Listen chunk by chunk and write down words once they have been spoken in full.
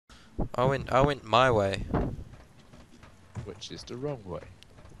I went my way. Which is the wrong way.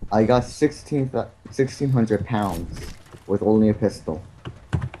 I got 1,600 pounds with only a pistol.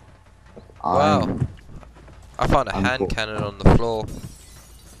 Wow. I found a I'm hand cool. cannon on the floor.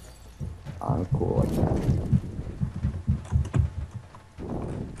 I'm cool like that.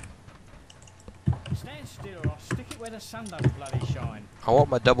 Stand still or I'll stick it where the sun doesn't bloody shine. I want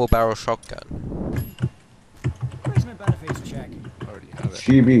my double barrel shotgun. Where's my benefits check? I already have it.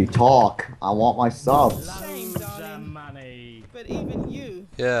 GB, talk. I want my subs. Loads of money. But even you.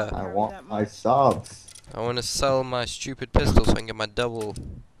 Yeah. I Carry want that my much. subs. I want to sell my stupid pistol so I can get my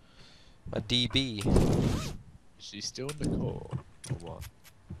DB. She's still in the core. Or what?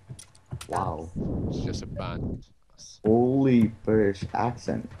 Wow. She's just a band. Holy British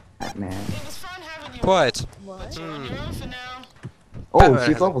accent, man. It was fun having you. Quiet. What? You're on your own for now. Oh, Batman she's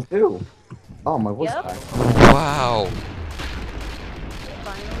has- level 2. Oh, my voice Yep. back. Wow.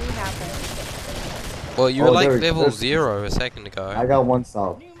 Finally happened. Well, you were Oh, like there's- level there's- 0 a second ago. I got one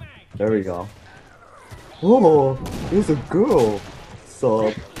sub. There we go. Oh, there's a girl.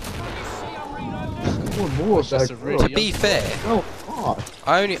 Sub. One more of That's that a girl. really To be fair, Oh, God.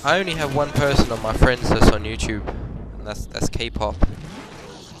 I only have one person on my friends list on YouTube, and that's K-pop.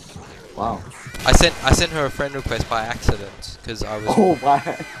 Wow. I sent her a friend request by accident because I was Oh, my.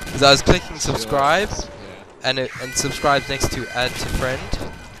 clicking subscribe Yeah. and subscribe next to add to friend.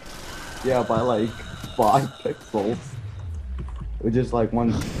 Yeah, by like 5 pixels. Which is like one.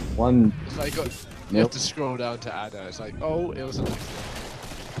 It's like you have to scroll down to add her. It's like, oh, it was an accident.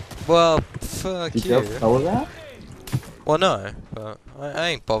 Well, fuck Did you. you know that? Well, no, but I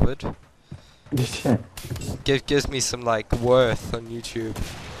ain't bothered. Gives me some like worth on YouTube.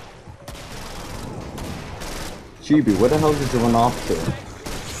 Chibi, where the hell did you run off to?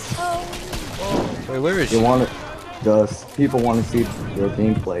 Wait, where is You she? want people want to see your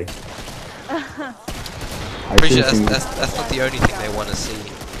gameplay. I Pretty sure think that's not the only thing they want to see.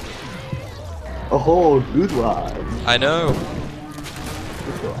 Oh, good one. I know.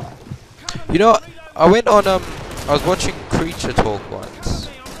 Good one. You know, I went on I was watching Creature Talk once.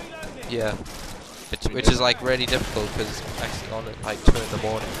 Yeah. Which is like really difficult because it's actually on at like 2 in the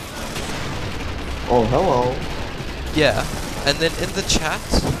morning. Oh, hello. Yeah. And then in the chat,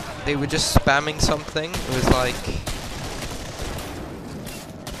 they were just spamming something. It was like,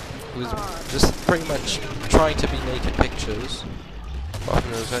 it was just pretty much trying to be naked pictures. But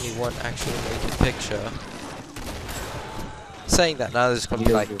there was only one actual naked picture. Saying that now there's gonna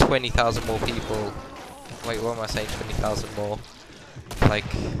be like 20,000 more people. Wait, what am I saying? 20,000 more. Like,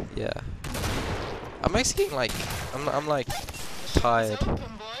 yeah. I'm actually getting like, I'm like tired. It's open,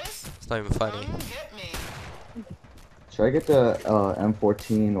 boys. It's not even funny. Come get me. Should I get the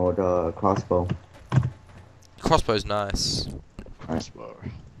M14 or the crossbow? Crossbow's nice. Crossbow.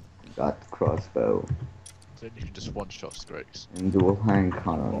 Got the crossbow Then you can just one-shot Scrakes. and dual hand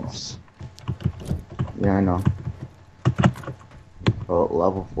cannons. Yeah, I know. Oh,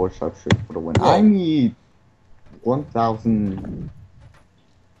 level 4 sharpshooter for the win. Whoa. I need 1,000,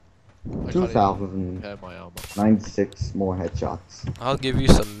 I can't even 2,096 repair my armor. more headshots. I'll give you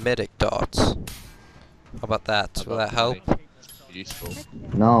some medic darts. How about that? Will that help? Useful.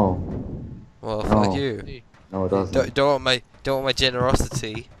 No, Well, No. fuck you. no, it doesn't. Don't want my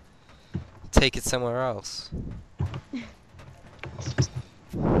generosity. Take it somewhere else.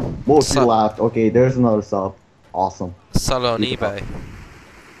 Whoa, to the left. Okay, there's another sub. Awesome. Sell it on Keep it up. eBay.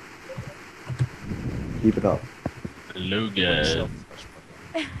 Keep it up. Hello, guys.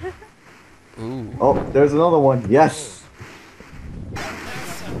 Ooh. Oh, there's another one. Yes.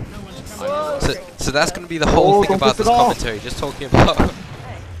 So that's gonna be the whole Oh, thing don't about piss this it off. commentary, just talking about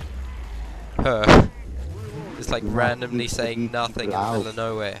her. Just like Do not randomly eat saying the nothing in the loud. middle of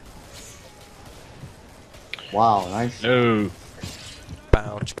nowhere. Wow, nice. No.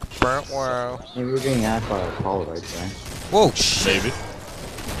 Bounce. Wow. Maybe we're getting asked by a caller right there. Whoa, shit. Maybe.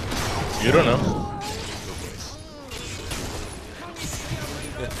 You don't know.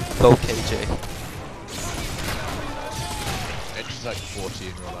 Low KJ. Edge is like 40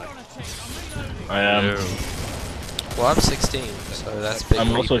 in real life. I am. Well, I'm 16, so that's big.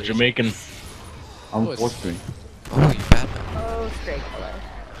 I'm also leap. Jamaican. I'm Oh, it's 14. Oh, you bad man. Oh, straight color.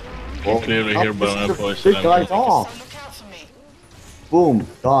 You can clearly hear by my this is the voice. big that guys I'm off. So look out for me. Boom,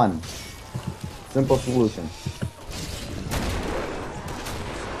 done. Simple solution.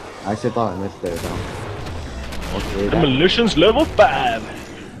 I should thought I missed it though. Okay, that- Demolition's level 5.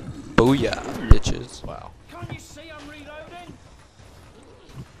 Booyah, bitches. Wow. Can't you see I'm reloading?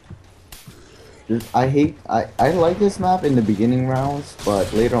 I like this map in the beginning rounds,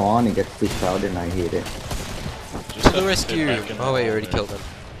 but later on it gets too crowded and I hate it. Just To the rescue! Oh wait, you already killed him.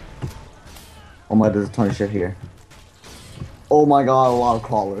 Oh my, there's a ton of shit here. Oh my god, a lot of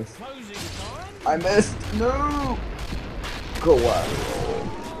crawlers. Closing time. I missed. No. Go away.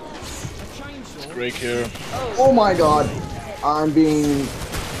 A chainsaw. Break here. Oh my god. I'm being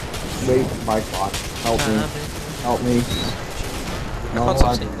raped by bots. Help me. Help me. No, can't stop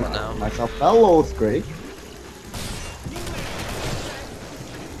I'm seeing that now. myself. Hello, Scrake.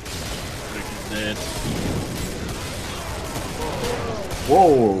 Dead.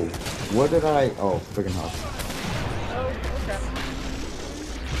 Whoa. What did I? Oh, freaking hell.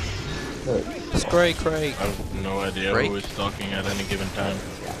 Spray Craig. I have no idea Break. who is talking at any given time.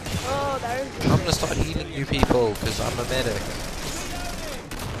 Oh, that was I'm gonna start healing you people because I'm a medic.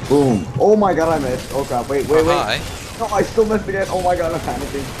 Boom. Oh my god, I missed. Oh crap. Wait, wait, Oh, wait. hi. No, I still missed again. Oh my god, I'm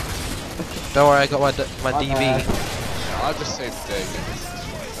panicking. Don't worry, I got my My DV. bad. No, I'll just save the day.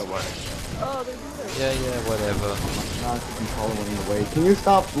 Don't worry. oh, there's Yeah, yeah, whatever. Not controlling the way. Can you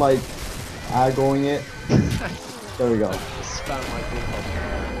stop like aggroing it? There we go. Just spam my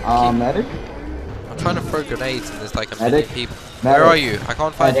bullhorn. Medic? I'm trying to throw grenades and there's like a Medic? million people. Medic? Where are you? I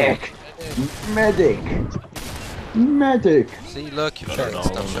can't find Medic. Medic. Medic. you. See, look, you're I don't know,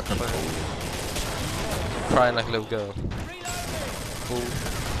 fixed. I'm I'm shut looking. crying like a little girl. Cool.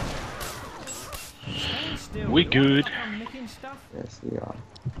 Stand still. We You good. wanna come nicking stuff? Yes, we are.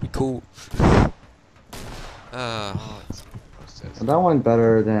 Cool. Well, that went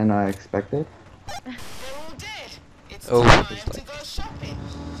better than I expected. They're all dead. It's Oh, time it's to like- go shopping.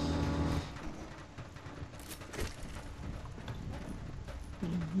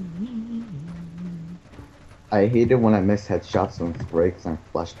 I hate it when I miss headshots and breaks and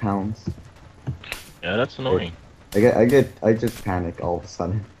flesh pounds. Yeah, that's annoying. I just panic all of a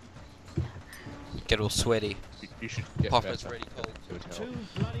sudden. Get all sweaty. You should get Puffer's better. really cold. It would help.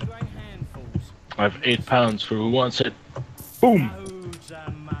 Two bloody great handfuls. I have 8 pounds for who wants it. Boom! Loads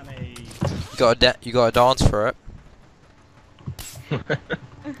of money. You got to dance for it.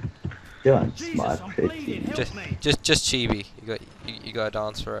 Done, Jesus, my I'm pretty. bleeding. Help Just, me. just chibi. You got to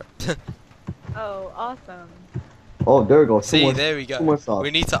dance for it. Oh, awesome. Oh, there we go. See, Someone- there we go. someone saw.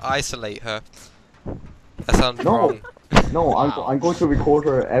 We need to isolate her. That sounds No. wrong. No, I'm going to record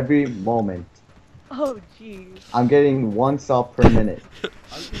her every moment. Oh, jeez. I'm getting 1 sub per minute Open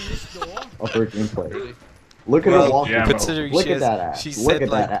this door. of her gameplay. Really? Look at Well, her walking. yeah, considering Look she at that has, ass. she Look said at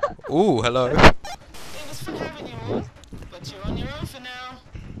like, that ass. ooh, hello. It was fun having you on, but you're on your own for now.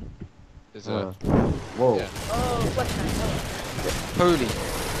 There's Whoa. Yeah. Oh, what's that? Holy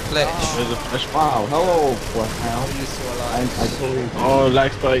flesh. There's a flash. Wow, hello, Bloodhound. You saw I alive. totally. Oh,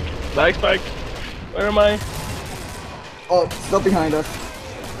 lag spike. Lag spike. Where am I? Oh, still behind us.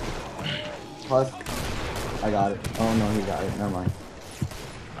 Husk. I got it. Oh no, he got it. Never mind.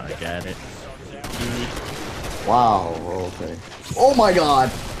 I got it. Wow. Okay. Oh my god.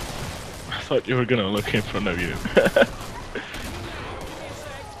 I thought you were gonna look in front of you.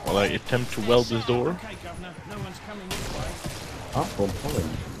 While I attempt to weld this door. Okay, Governor. No one's coming this way. Oh, I'm pulling.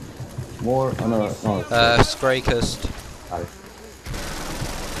 More. Oh no. No. It's Scrakest. got it.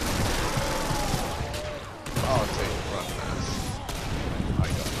 I'll take the run first. I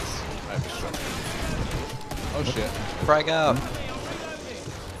got this. I have a shot. Oh shit. Frag out.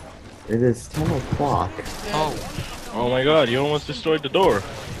 It is 10 o'clock. Oh, Oh my god, you almost destroyed the door.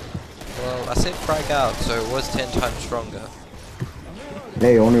 well, I said frag out, so it was 10 times stronger.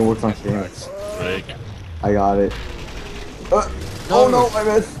 Hey, it only works on streams. Break. I got it. Oh no, I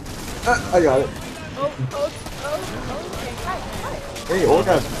missed. I got it. Hey,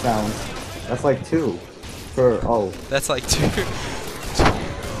 orgasm sounds. That's like 2. Oh, That's like 2.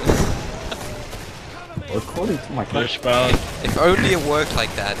 according to my Flashbound. If only it worked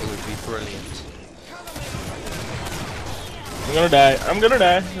like that, it would be brilliant. I'm gonna die. I'm gonna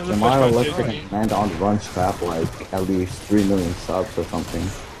die. There's a Am I flashbound electric too. and command on run strap like at least 3 million subs or something?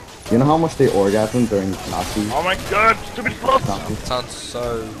 You know how much they orgasm during Nazi? Oh my god, stupid flop! Nazi? Sounds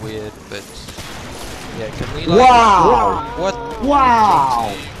so weird, but yeah, can we like? Wow! What?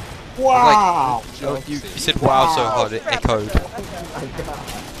 Wow! Wow! Oh, you said wow so hard it echoed.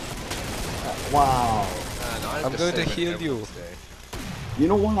 Wow! Man, I'm just going to saving heal you. everyone's day. You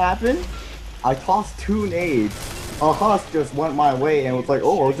know what happened? I tossed 2 nades. A husk just went my way and was like,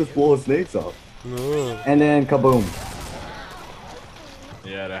 oh, I'll just blow his nades up. And then kaboom.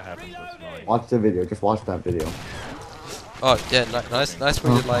 Yeah, that happens. That's annoying. Watch the video. Just watch that video. Oh yeah, nice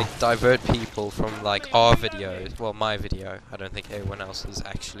way to like divert people from like our videos. Well, my video. I don't think anyone else is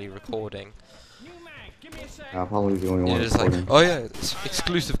actually recording. New mag, give me a sec. I'm probably the only You're one just like, recording. oh yeah, it's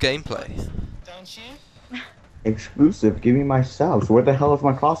exclusive gameplay. Don't you? Exclusive, give me my subs. Where the hell is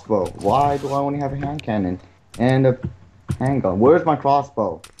my crossbow? Why do I only have a hand cannon and a handgun? Where's my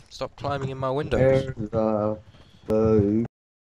crossbow? Stop climbing in my windows. There's the